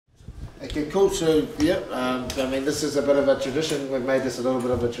Okay, cool. So, yeah, I mean, this is a bit of a tradition. We've made this a little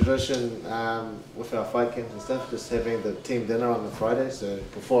bit of a tradition with our fight camps and stuff, just having the team dinner on the Friday. So,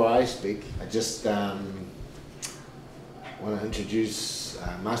 before I speak, I just want to introduce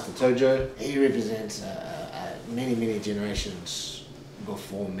Master Tojo. He represents many, many generations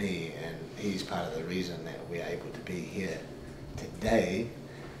before me, and he's part of the reason that we are able to be here today.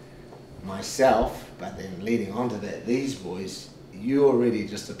 Myself, but then leading on to that, these boys, you're already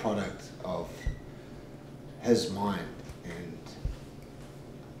just a product of his mind and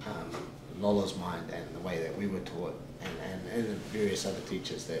Lola's mind and the way that we were taught, and the various other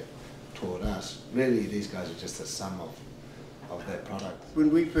teachers that taught us. Really, these guys are just a sum of that product.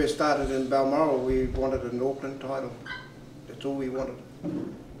 When we first started in Balmoral, we wanted an Auckland title. That's all we wanted.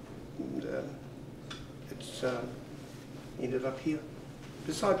 And, it's ended up here.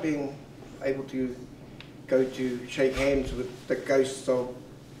 Besides being able to go to shake hands with the ghosts of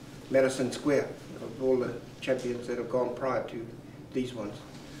Madison Square, of all the champions that have gone prior to these ones.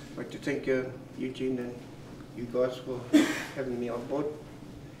 I'd like to thank Eugene and you guys for having me on board.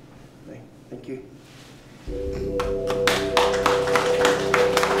 Thank you.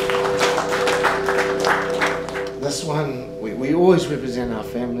 This one, we always represent our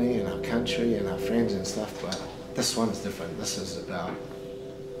family and our country and our friends and stuff, but this one's different. This is about,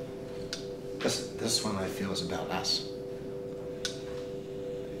 this one I feel is about us.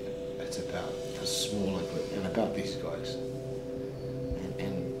 It's about the smaller group and about these guys.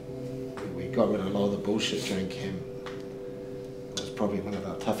 And we got rid of a lot of the bullshit during camp. It was probably one of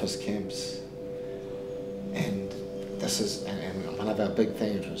our toughest camps. And this is, and one of our big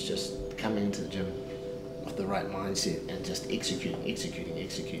things was just coming into the gym with the right mindset and just executing.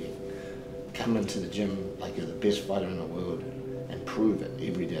 Come into the gym like you're the best fighter in the world and prove it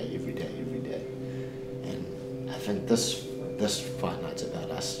every day. And I think this fight night's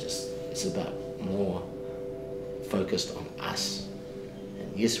about us. It's about more focused on us.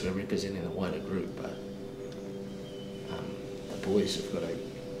 And yes, we're representing the wider group, but the boys have got to.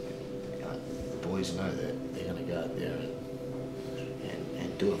 The boys know that they're going to go out there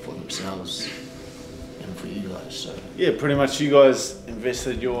and do it for themselves and for you guys. So yeah, pretty much you guys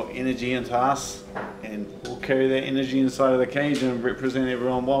invested your energy into us, and we'll carry that energy inside of the cage and represent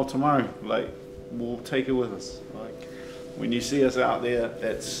everyone well tomorrow. Like, we'll take it with us. Like, when you see us out there,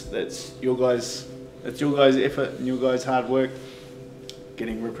 that's your guys' effort and your guys' hard work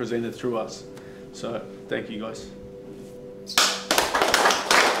getting represented through us. So thank you guys.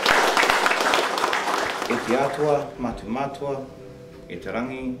 E te atua, matu, e te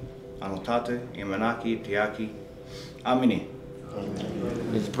rangi, anō tātou, e manaki, te aki, amine.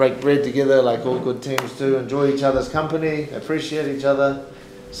 Let's break bread together like all good teams do. Enjoy each other's company, appreciate each other,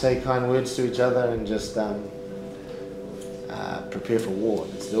 say kind words to each other, and just prepare for war.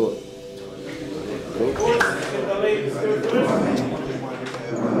 Let's do it. Cool.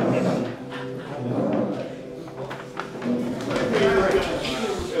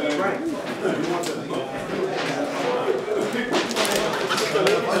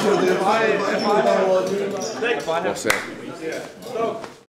 What's that?